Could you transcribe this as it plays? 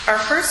Our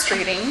first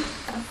reading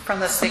from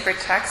the sacred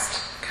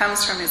text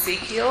comes from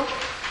Ezekiel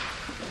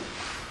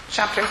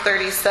chapter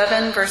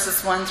 37,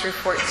 verses 1 through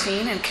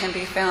 14, and can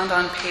be found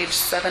on page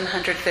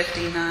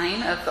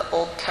 759 of the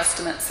Old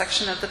Testament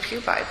section of the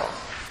Pew Bible.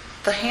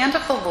 The hand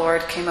of the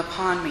Lord came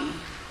upon me,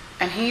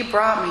 and he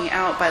brought me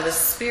out by the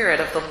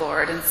Spirit of the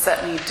Lord and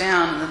set me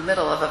down in the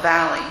middle of a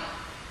valley.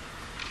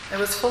 It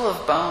was full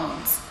of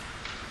bones.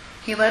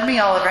 He led me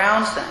all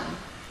around them.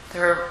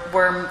 There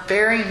were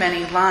very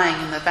many lying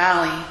in the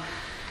valley,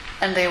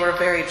 and they were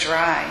very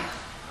dry.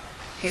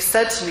 He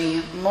said to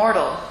me,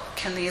 "Mortal,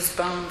 can these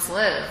bones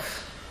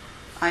live?"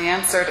 I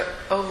answered,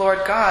 "O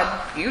Lord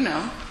God, you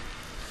know."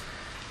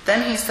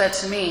 Then he said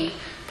to me,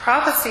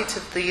 "Prophesy to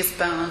these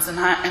bones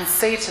and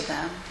say to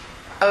them,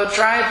 O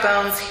dry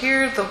bones,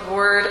 hear the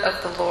word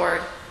of the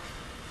Lord.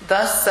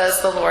 Thus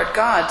says the Lord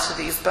God to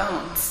these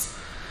bones,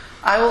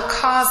 I will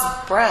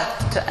cause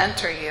breath to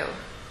enter you,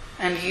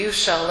 and you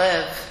shall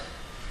live.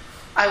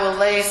 I will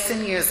lay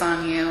sinews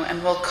on you,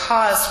 and will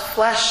cause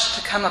flesh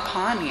to come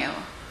upon you,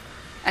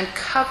 and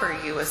cover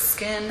you with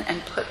skin,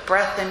 and put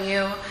breath in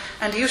you,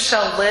 and you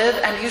shall live,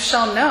 and you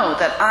shall know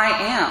that I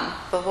am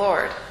the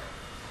Lord."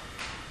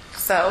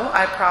 So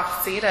I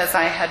prophesied as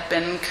I had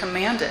been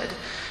commanded,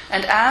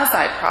 and as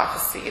I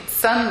prophesied,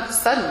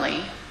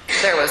 suddenly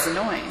there was a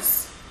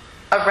noise,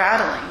 a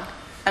rattling,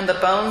 and the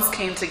bones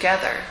came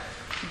together,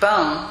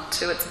 bone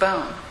to its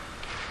bone.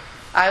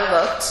 I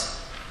looked,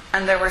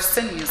 and there were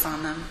sinews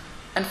on them,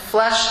 and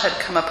flesh had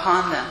come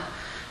upon them,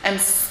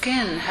 and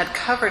skin had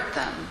covered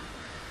them,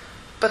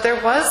 but there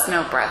was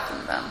no breath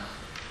in them.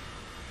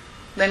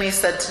 Then he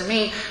said to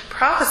me,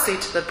 "Prophesy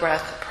to the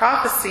breath,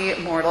 prophesy,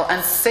 mortal,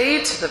 and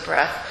say to the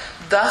breath,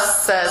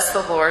 Thus says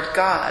the Lord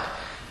God,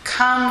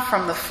 Come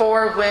from the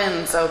four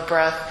winds, O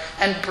breath,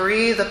 and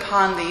breathe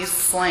upon these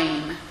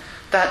slain,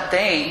 that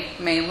they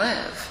may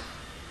live."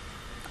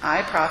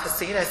 I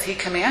prophesied as he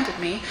commanded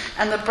me,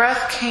 and the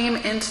breath came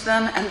into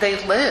them, and they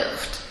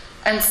lived,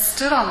 and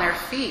stood on their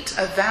feet,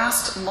 a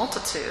vast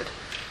multitude.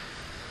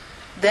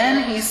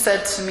 Then he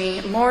said to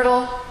me,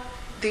 "Mortal,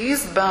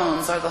 these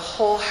bones are the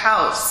whole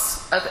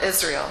house of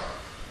Israel.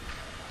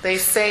 They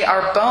say,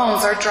 Our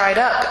bones are dried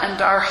up, and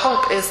our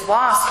hope is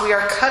lost. We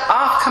are cut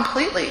off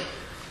completely.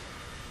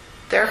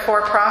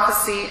 Therefore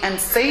prophesy and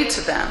say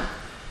to them,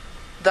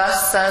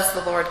 Thus says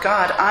the Lord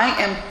God, I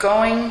am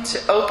going to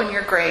open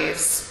your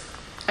graves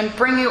and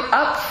bring you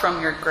up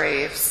from your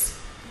graves,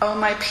 O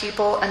my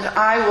people, and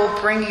I will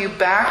bring you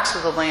back to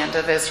the land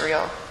of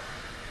Israel.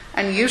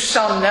 And you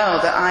shall know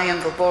that I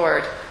am the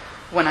Lord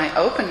when I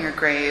open your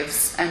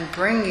graves and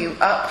bring you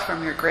up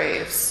from your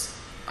graves,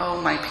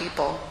 O my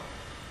people.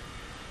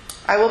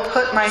 I will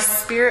put my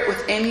spirit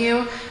within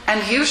you,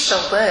 and you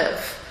shall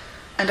live,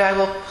 and I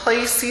will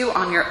place you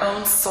on your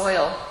own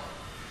soil.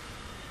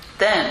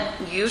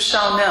 Then you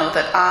shall know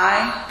that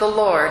I, the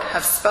Lord,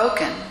 have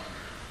spoken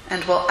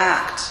and will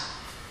act,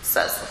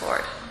 says the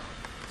Lord.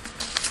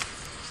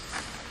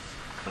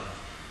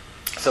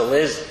 So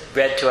Liz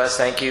read to us,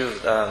 thank you,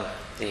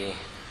 the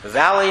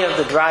Valley of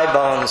the Dry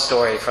Bones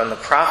story from the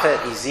prophet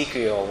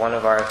Ezekiel, one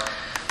of our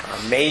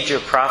major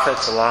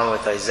prophets, along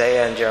with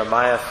Isaiah and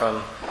Jeremiah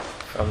from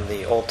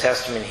the Old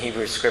Testament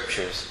Hebrew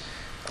Scriptures.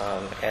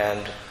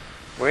 And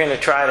we're going to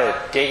try to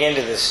dig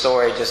into this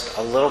story just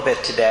a little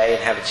bit today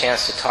and have a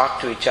chance to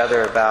talk to each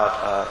other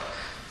about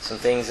some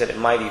things that it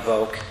might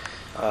evoke.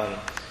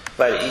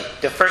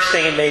 But the first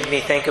thing it made me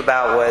think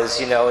about was,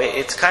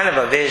 it's kind of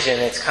a vision.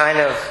 It kind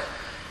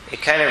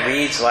of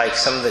reads like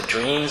some of the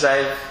dreams I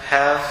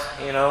have.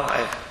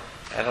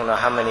 I don't know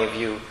how many of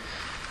you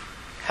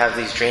have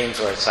these dreams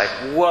where it's like,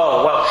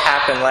 whoa, what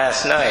happened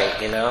last night?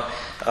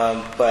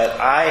 But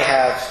I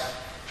have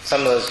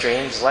some of those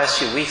dreams. The last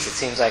few weeks, it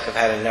seems like I've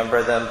had a number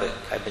of them, but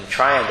I've been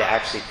trying to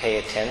actually pay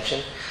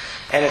attention.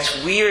 And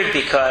it's weird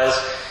because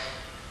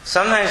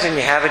sometimes when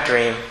you have a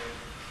dream,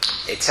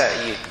 it's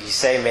you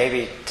say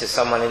maybe to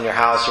someone in your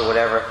house or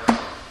whatever,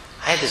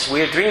 I had this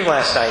weird dream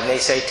last night, and they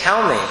say,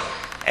 "Tell me."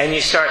 And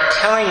you start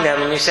telling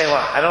them, and you say,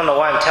 "Well, I don't know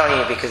why I'm telling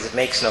you because it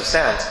makes no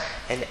sense."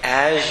 And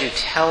as you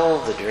tell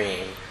the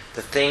dream,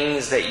 the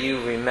things that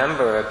you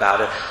remember about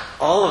it,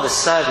 all of a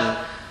sudden,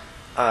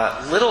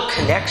 little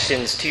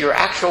connections to your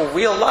actual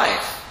real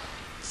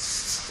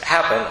life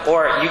happen.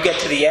 Or you get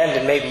to the end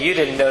and maybe you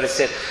didn't notice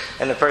it,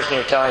 and the person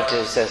you're telling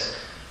to says,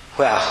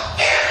 "Well,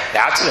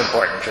 that's an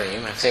important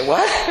dream." I say,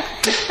 "What?"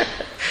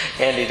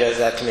 Andy does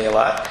that to me a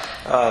lot.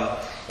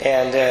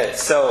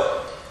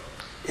 So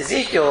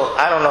Ezekiel,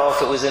 I don't know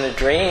if it was in a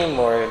dream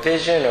or a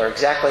vision or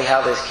exactly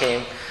how this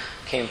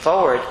came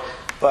forward,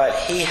 but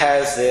he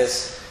has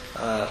this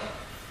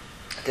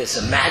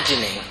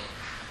imagining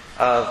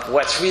of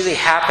what's really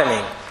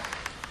happening,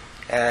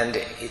 and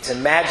it's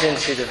imagined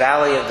through the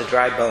valley of the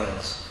dry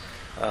bones,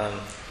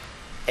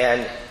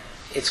 and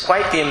it's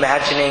quite the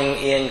imagining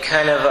in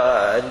kind of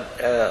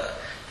a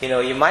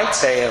you might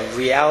say a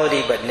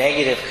reality but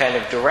negative kind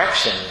of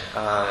direction.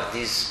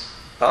 These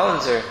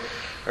bones are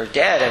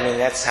dead. I mean,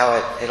 that's how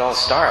it all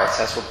starts.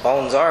 That's what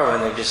bones are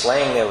when they're just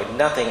laying there with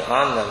nothing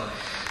on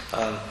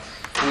them.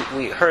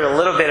 we heard a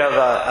little bit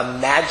of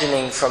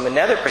imagining from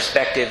another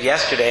perspective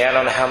yesterday. I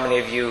don't know how many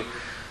of you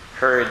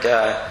heard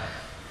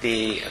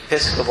the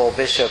Episcopal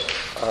Bishop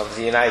of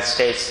the United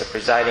States, the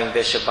presiding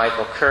Bishop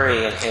Michael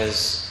Curry, in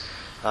his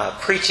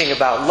preaching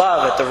about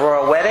love at the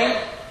royal wedding.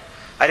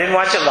 I didn't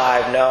watch it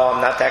live, no,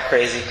 I'm not that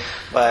crazy,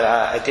 but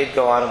I did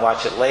go on and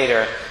watch it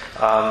later.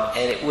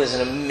 And it was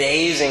an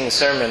amazing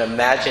sermon,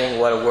 imagining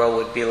what a world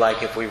would be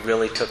like if we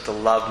really took the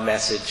love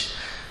message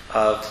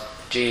of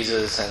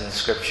Jesus and the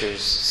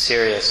Scriptures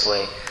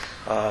seriously.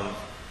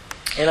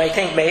 And I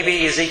think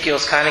maybe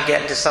Ezekiel's kind of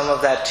getting to some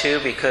of that too,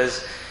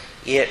 because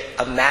it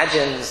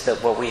imagines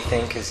that what we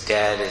think is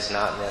dead is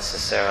not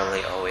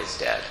necessarily always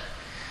dead.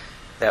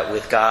 That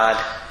with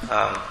God,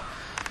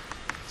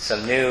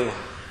 some new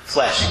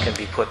flesh can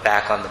be put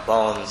back on the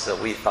bones that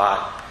we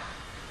thought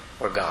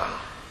were gone,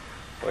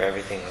 where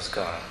everything was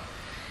gone.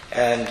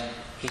 And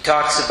he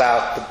talks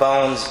about the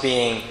bones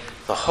being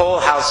the whole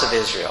house of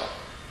Israel.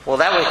 Well,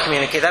 that would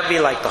communicate, that would be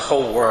like the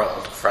whole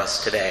world for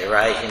us today,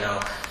 right?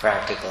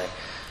 Practically.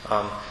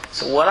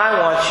 So what I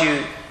want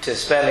you to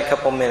spend a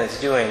couple minutes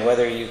doing,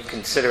 whether you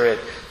consider it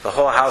the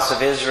whole house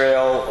of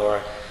Israel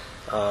or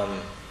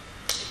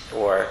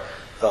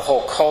the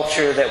whole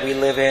culture that we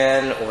live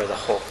in, or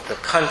the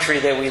country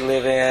that we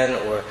live in,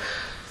 or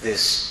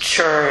this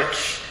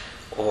church,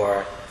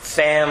 or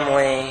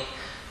family,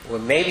 or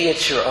maybe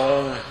it's your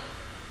own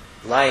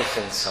life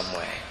in some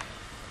way.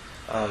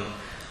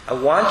 I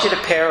want you to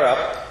pair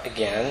up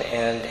again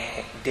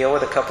and deal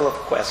with a couple of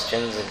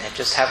questions and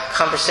just have a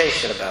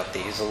conversation about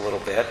these a little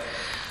bit.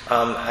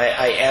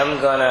 I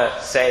am going to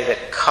say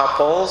that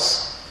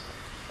couples,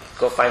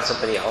 go find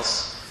somebody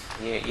else.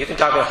 You can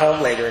talk at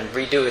home later and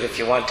redo it if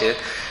you want to.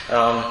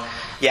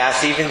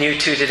 Yes, even you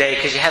two today,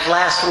 because you had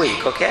last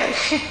week, okay?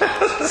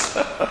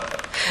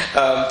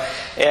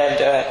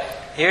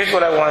 Here's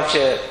what I want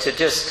you to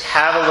just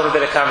have a little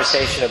bit of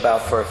conversation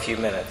about for a few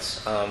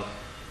minutes.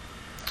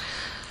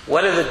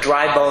 What are the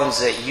dry bones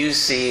that you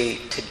see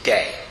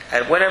today,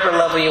 at whatever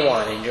level you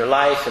want, in your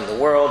life, in the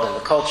world, in the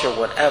culture,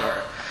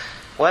 whatever?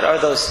 What are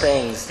those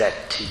things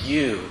that to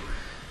you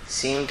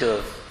seem to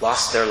have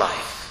lost their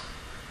life?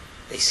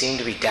 They seem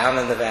to be down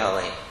in the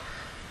valley.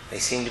 They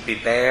seem to be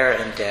bare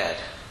and dead.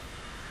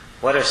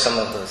 What are some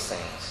of those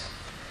things?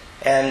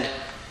 And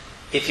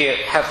if you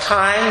have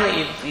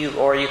time,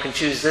 or you can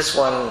choose this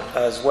one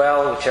as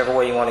well, whichever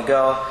way you want to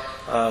go.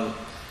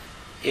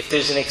 If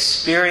there's an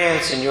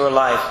experience in your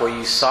life where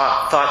you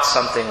thought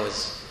something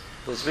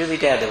was really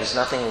dead, there was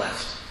nothing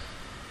left,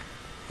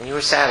 and you were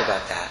sad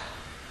about that,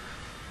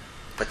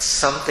 but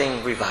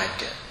something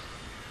revived it.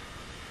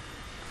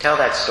 Tell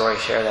that story,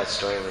 share that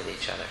story with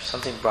each other.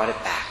 Something brought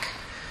it back,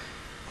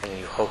 and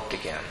you hoped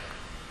again.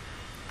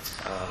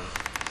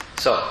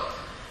 So,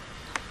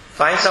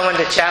 find someone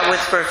to chat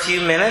with for a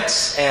few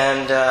minutes,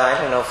 and I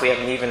don't know if we have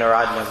an even or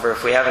odd number.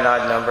 If we have an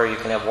odd number, you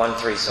can have one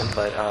threesome,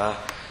 but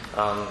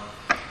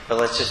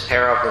let's just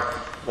pair up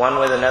one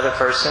with another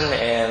person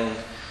and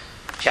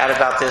chat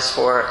about this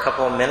for a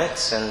couple of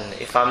minutes, and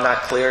if I'm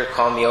not clear,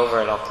 call me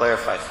over and I'll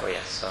clarify for you.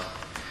 So,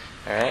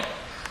 all right?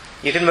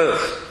 You can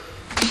move.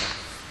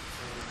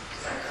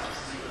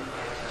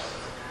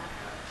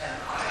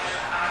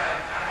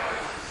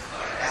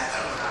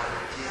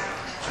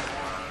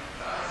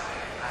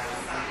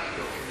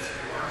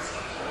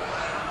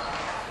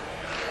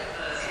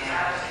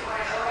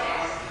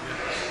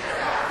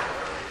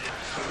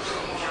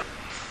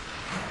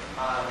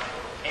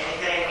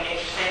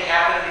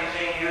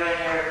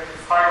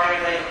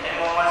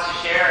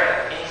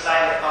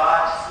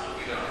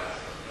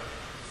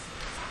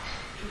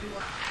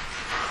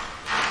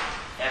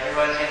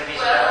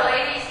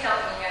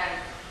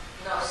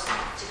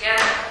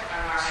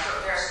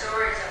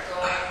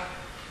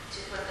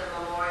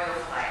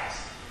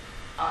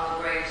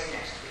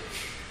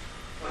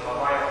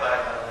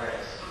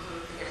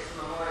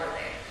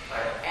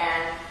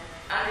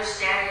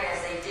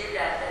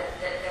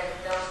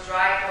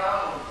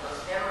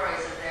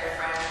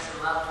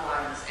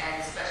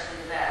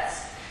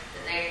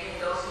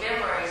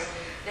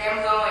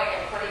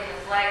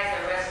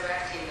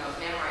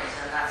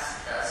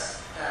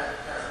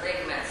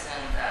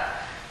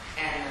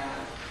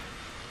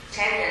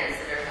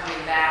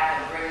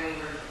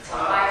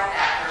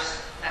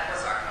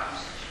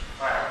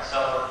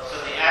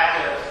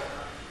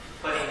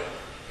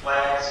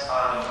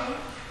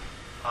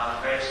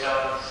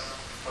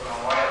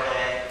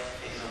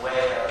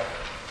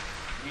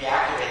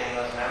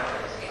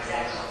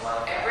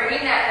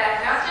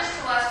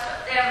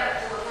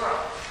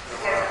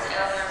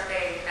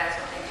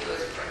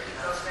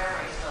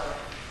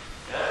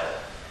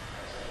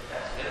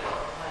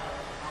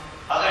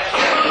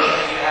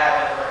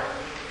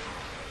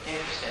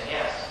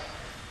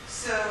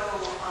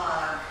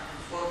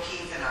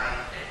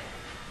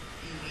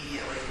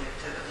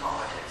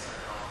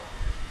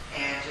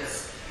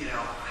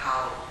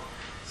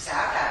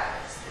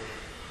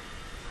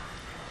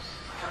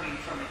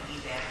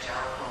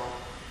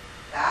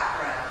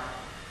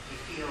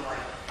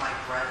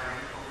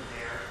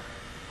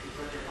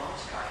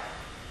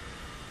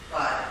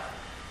 But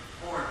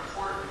more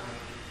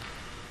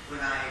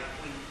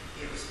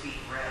it was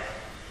being read,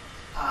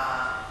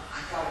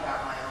 I thought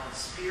about my own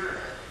spirit,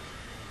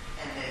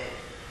 and that,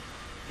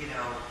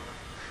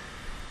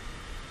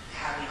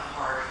 having a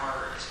hard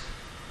heart,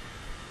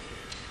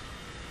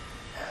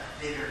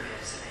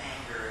 bitterness and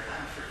anger and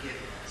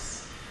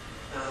unforgiveness,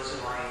 those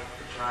are like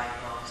the dry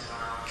bones in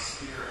our own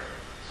spirit.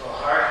 So a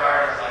hard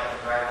heart is like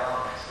the dry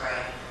bones.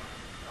 Right.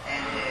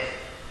 And that,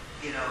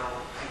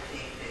 I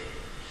think that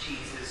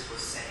Jesus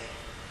was saying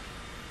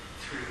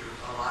through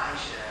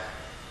Elijah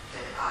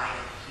that I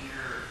am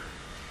here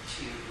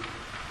to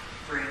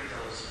bring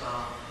those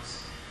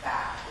bones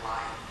back to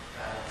life.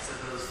 So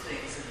those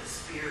things in the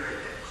spirit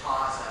that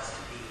cause us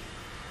to be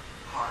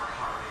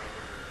hard-hearted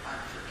or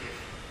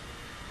unforgiving,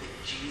 that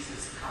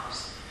Jesus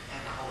comes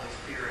and the Holy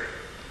Spirit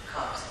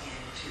comes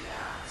into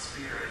that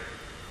spirit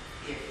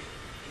if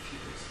you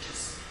would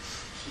just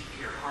keep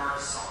your heart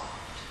soft.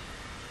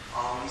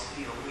 Always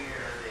be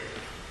aware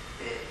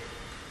that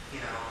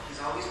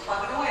he's always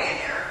plugging away in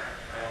there.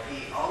 Right.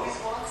 He always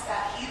wants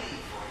that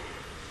healing for you.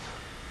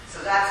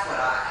 So that's what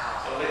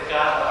So with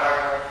God,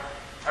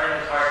 the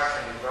hardened hearts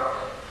can be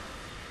broken.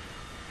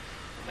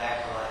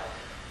 Back to life.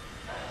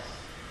 Nice.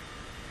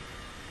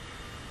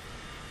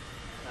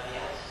 Anybody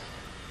else?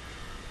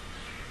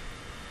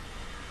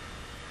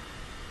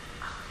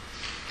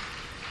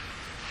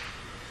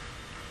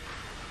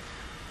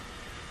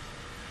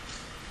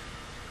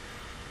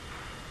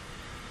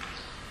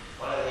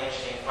 One of the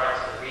interesting parts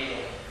of the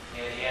reading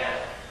near the end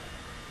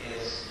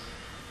is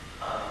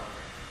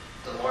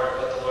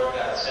what the Lord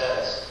God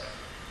says.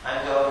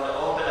 I'm going to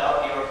open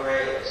up your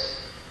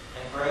graves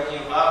and bring you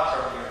up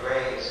from your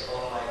graves,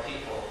 O my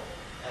people,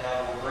 and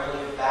I will bring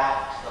you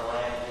back to the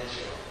land of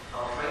Israel.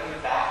 I will bring you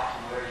back to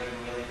where you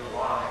really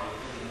belong and you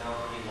really know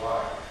who you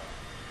are.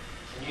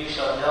 And you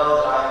shall know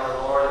that I am the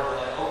Lord, and when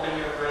I open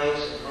your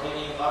graves and bring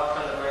you up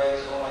from the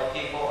graves, O my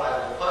people,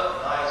 I will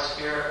put my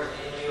spirit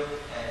within you,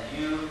 and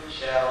you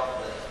shall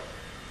live.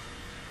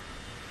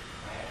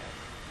 Right?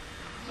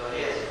 So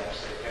it is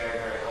actually a very,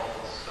 very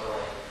hopeful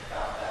story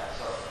about that.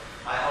 So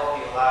I hope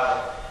you allow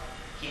it to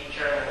keep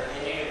churning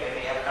within you.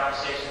 Maybe have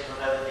conversations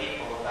with other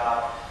people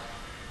about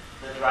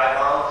the dry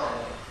bones and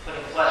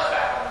putting flesh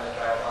back on the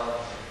dry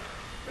bones and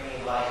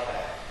bringing life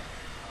back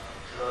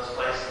to those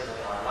places in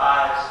our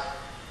lives,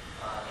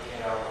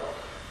 in our world.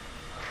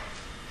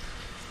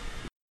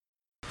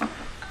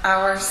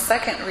 Our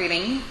second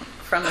reading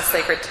from the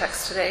sacred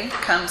text today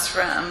comes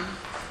from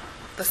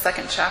the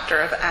second chapter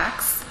of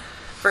Acts,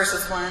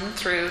 verses 1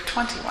 through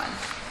 21.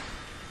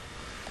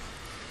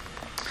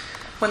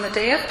 When the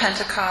day of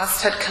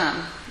Pentecost had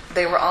come,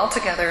 they were all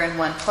together in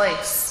one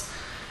place.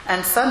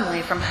 And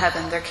suddenly from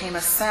heaven there came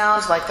a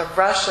sound like the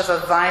rush of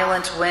a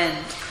violent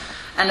wind,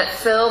 and it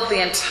filled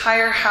the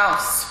entire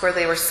house where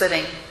they were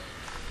sitting.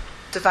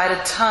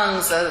 Divided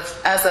tongues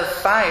as of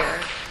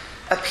fire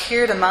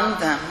appeared among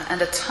them,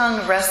 and a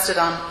tongue rested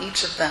on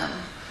each of them.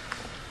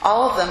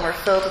 All of them were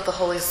filled with the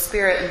Holy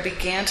Spirit and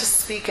began to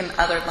speak in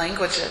other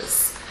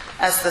languages,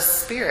 as the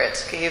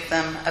Spirit gave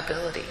them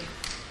ability.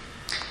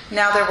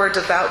 Now there were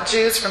devout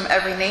Jews from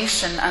every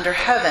nation under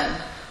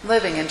heaven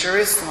living in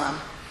Jerusalem.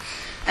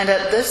 And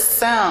at this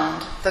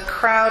sound the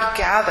crowd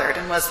gathered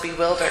and was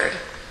bewildered,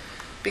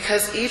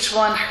 because each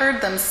one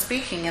heard them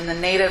speaking in the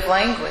native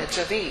language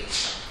of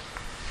each.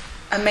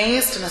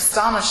 Amazed and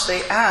astonished,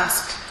 they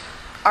asked,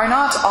 "Are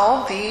not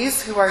all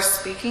these who are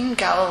speaking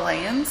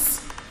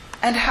Galileans?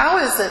 And how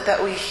is it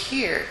that we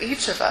hear,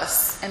 each of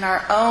us, in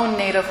our own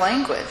native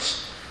language?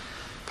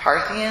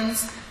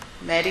 Parthians,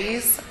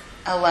 Medes,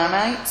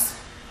 Elamites,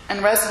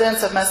 and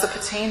residents of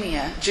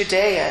Mesopotamia,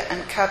 Judea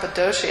and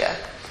Cappadocia,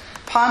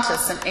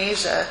 Pontus and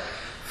Asia,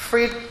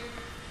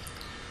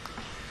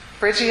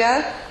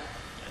 Phrygia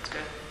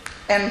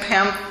and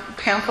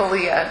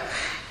Pamphylia,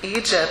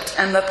 Egypt,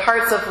 and the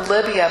parts of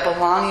Libya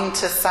belonging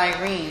to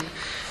Cyrene,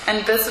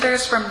 and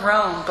visitors from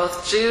Rome,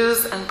 both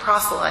Jews and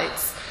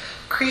proselytes,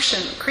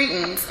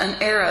 Cretans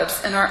and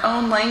Arabs, in our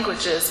own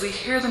languages. We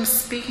hear them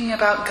speaking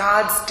about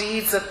God's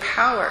deeds of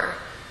power."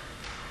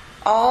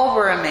 All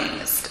were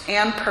amazed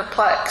and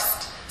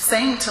perplexed,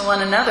 saying to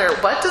one another,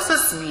 "What does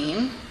this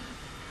mean?"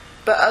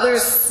 But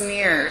others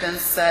sneered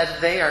and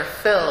said, "They are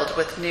filled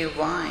with new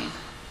wine."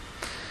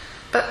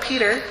 But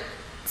Peter,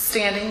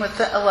 standing with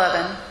the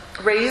 11,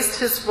 raised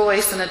his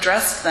voice and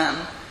addressed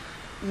them,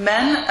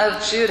 "Men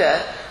of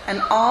Judah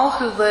and all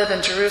who live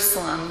in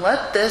Jerusalem,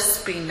 let this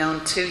be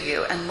known to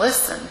you, and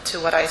listen to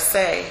what I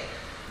say.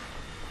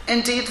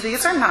 Indeed,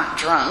 these are not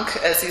drunk,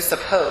 as you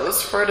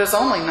suppose, for it is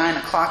only 9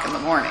 o'clock in the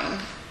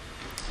morning.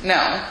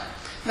 No,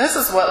 this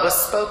is what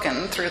was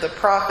spoken through the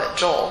prophet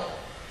Joel.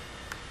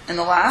 In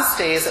the last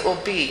days it will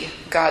be,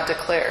 God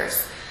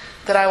declares,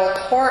 that I will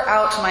pour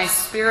out my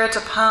spirit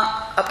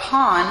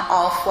upon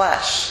all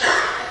flesh,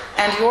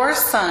 and your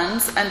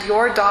sons and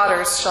your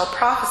daughters shall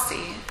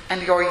prophesy,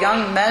 and your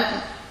young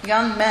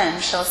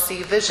men shall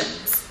see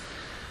visions,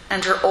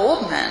 and your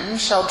old men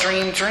shall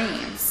dream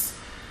dreams.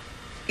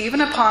 Even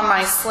upon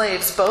my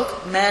slaves,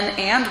 both men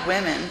and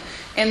women,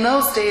 in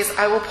those days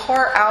I will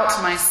pour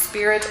out my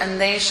spirit,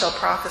 and they shall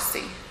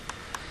prophesy.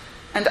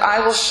 And I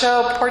will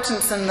show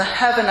portents in the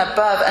heaven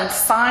above and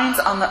signs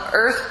on the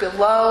earth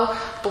below,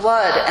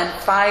 blood and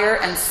fire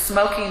and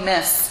smoky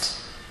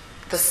mist.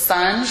 The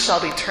sun shall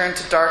be turned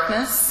to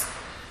darkness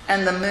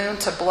and the moon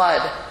to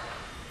blood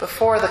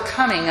before the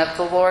coming of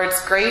the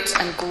Lord's great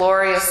and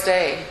glorious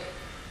day.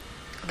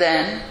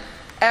 Then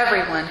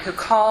everyone who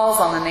calls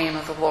on the name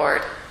of the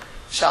Lord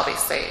shall be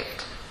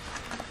saved.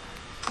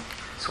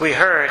 So we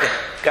heard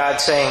God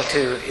saying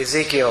to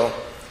Ezekiel,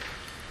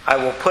 I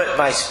will put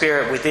my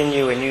spirit within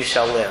you and you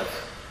shall live.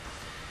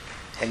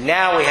 And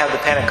now we have the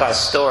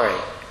Pentecost story,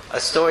 a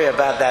story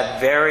about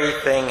that very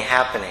thing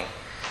happening,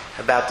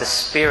 about the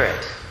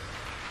Spirit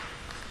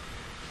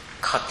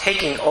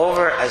taking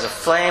over as a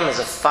flame, as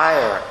a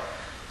fire,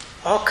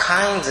 all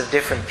kinds of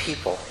different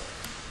people.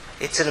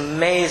 It's an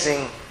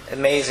amazing,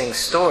 amazing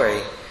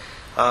story.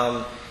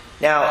 Now,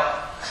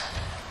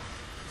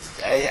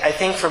 I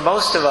think for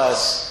most of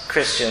us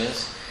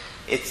Christians,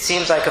 it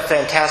seems like a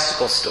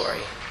fantastical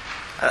story.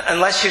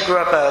 Unless you grew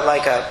up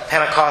like a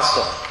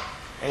Pentecostal.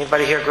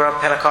 Anybody here grew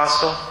up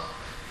Pentecostal?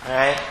 All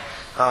right.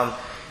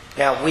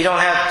 Now, we don't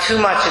have too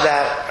much of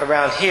that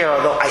around here,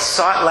 although I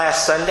saw it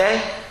last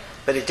Sunday,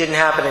 but it didn't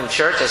happen in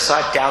church. I saw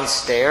it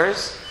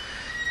downstairs.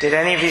 Did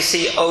any of you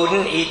see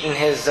Odin eating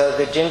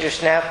the ginger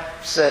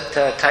snaps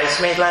that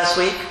Tice made last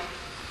week?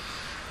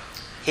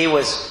 He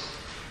was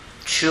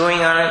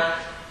chewing on it,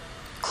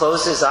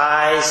 closed his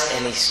eyes,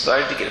 and he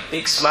started to get a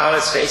big smile on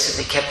his face as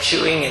he kept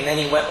chewing, and then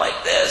he went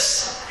like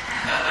this.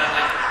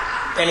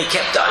 And he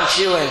kept on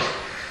chewing.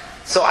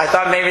 So I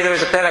thought maybe there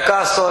was a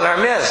Pentecostal in our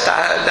midst.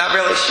 I'm not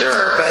really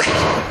sure,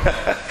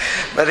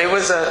 but it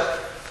was a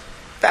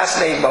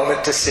fascinating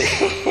moment to see.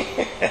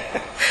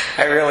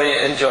 I really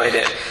enjoyed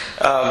it.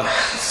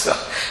 So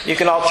you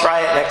can all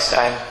try it next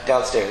time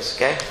downstairs,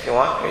 okay? If you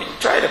want. Or you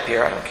try it up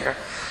here, I don't care.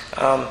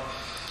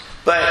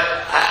 But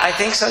I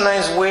think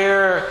sometimes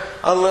we're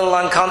a little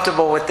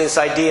uncomfortable with this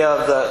idea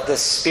of the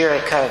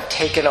Spirit kind of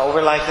taking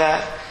over like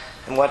that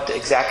and what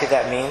exactly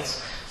that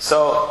means.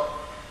 So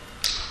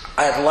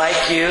I'd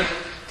like you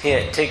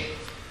to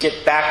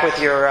get back with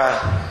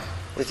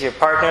your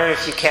partner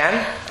if you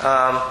can,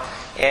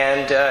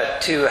 and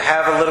to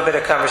have a little bit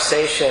of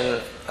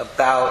conversation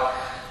about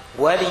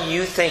what do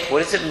you think,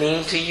 what does it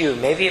mean to you?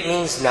 Maybe it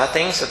means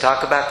nothing, so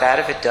talk about that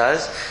if it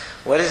does.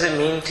 What does it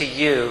mean to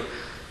you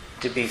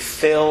to be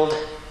filled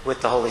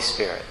with the Holy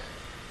Spirit?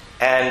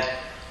 And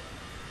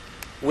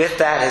with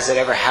that, has it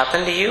ever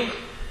happened to you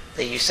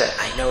that you said,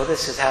 I know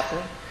this is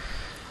happening?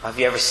 Have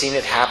you ever seen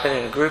it happen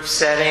in a group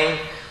setting?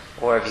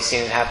 Or have you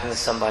seen it happen to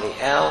somebody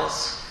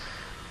else?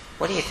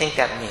 What do you think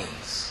that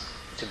means,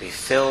 to be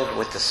filled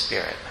with the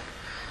Spirit?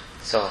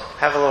 So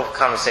have a little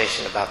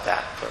conversation about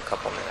that for a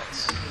couple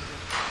minutes.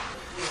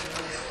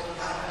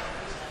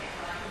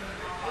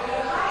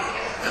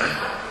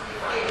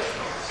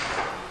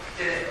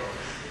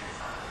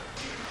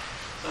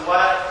 So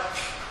what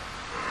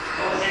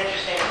was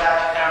interesting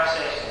about your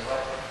conversation?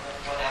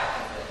 What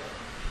happened?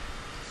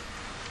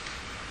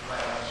 You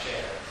might want to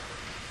share.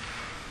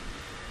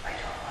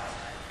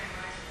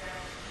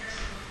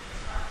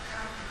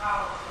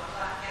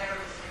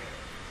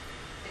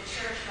 The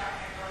church got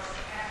was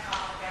the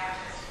Pentecostal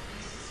Baptist. We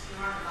used to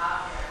storm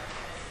out there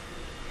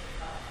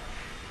because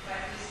but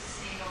we used to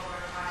sneak over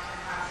and watch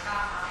them on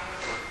top.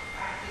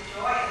 The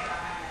joy and the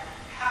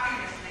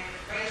happiness and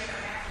the grace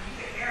of them. You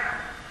could hear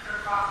them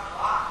across the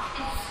block.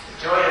 The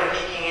joy of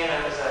peeking in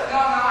it was a... No,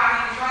 I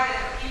mean the joy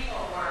that the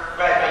people were.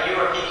 Right, but you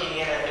were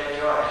peeking in at their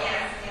joy.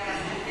 Yes. And,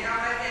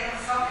 but they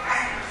were so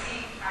kind of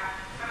seeing,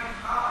 coming to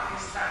college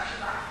and stuff. She's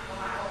like, well,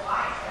 my whole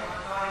life, I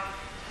was going to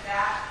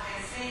that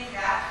and seeing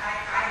that.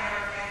 I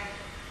never been,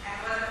 and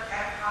was a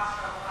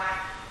Pentecostal, like,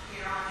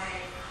 and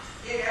they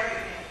did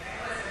everything. It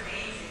was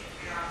amazing,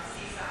 to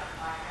see something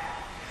like that.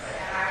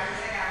 And I was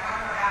thinking, I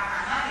wonder what happened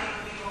on Monday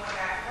when we go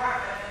back to work,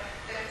 but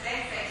the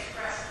things they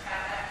expressed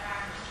at that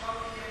time was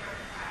totally different.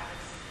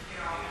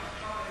 Totally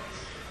different.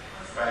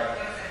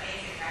 It was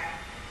amazing.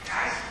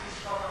 I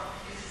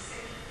used to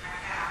sit in my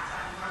house,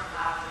 I weren't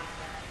allowed to.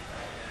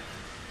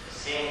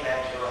 Seeing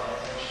that joy,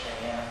 that's interesting,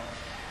 yeah.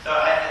 So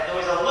there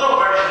was a little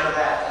version of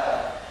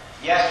that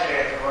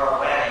yesterday at the royal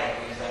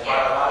wedding, because they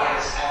brought a lot of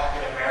this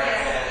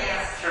African-American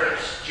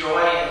church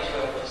joy into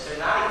it, which they're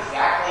not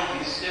exactly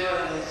used to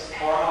in this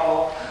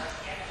formal...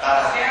 It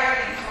was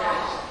very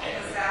informal. It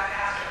was that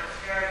pastor was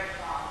very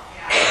informal.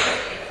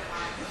 He was the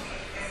one who was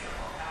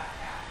Episcopal about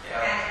that.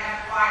 And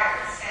choir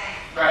was saying.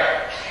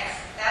 Right.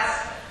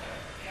 Yes,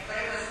 but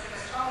it was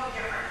totally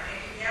different. And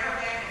if you've never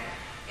been,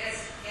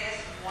 it's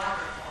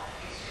wonderful.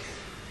 It's just,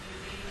 you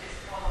leave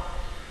just full of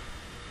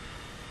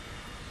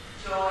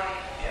joy.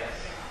 Yes.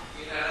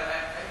 I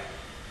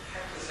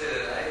have to say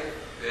that I've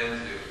been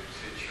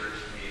to church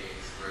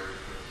meetings where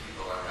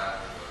people are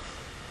not in those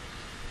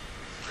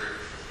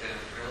churches, and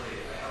really,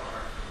 I have a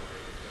hard time with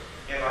it.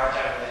 You have a hard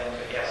time with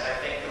it, yes, I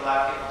think a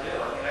lot of people do.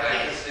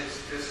 I think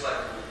It's just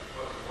like,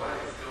 what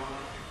is going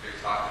on?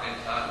 They're talking in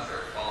tongues,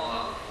 they're falling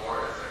on the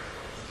floor. It's like,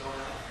 what's going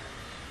on?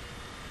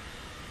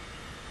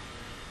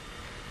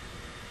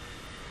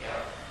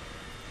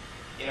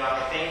 yeah.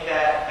 I think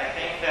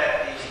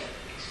that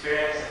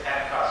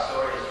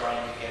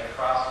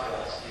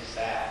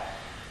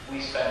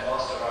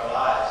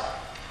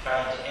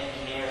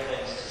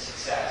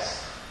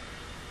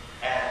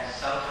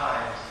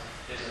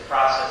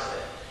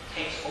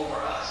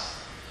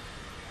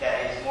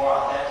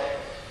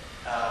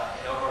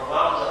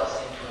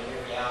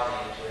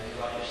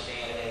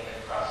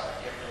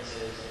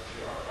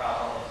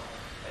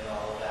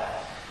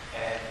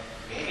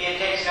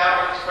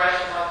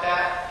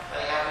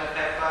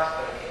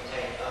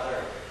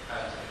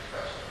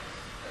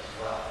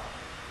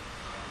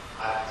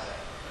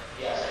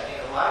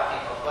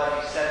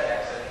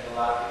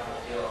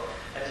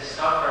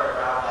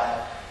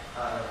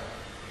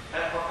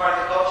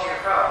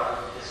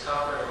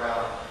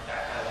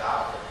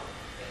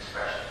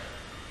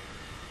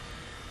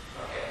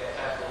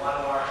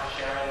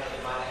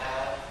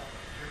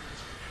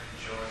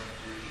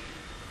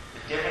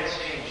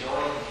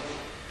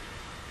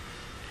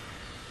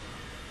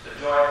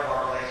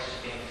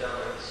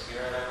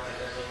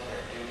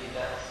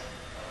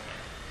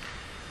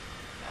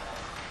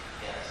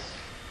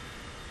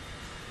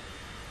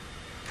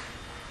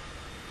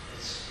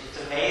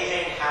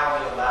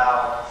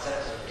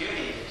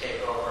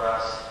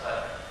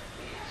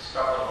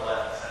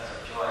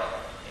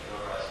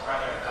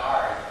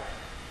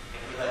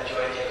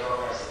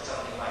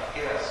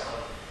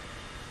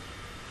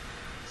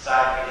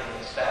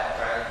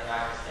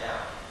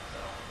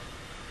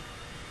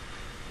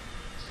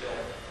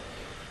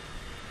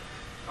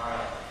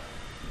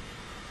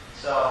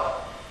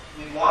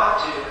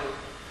to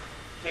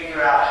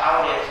figure out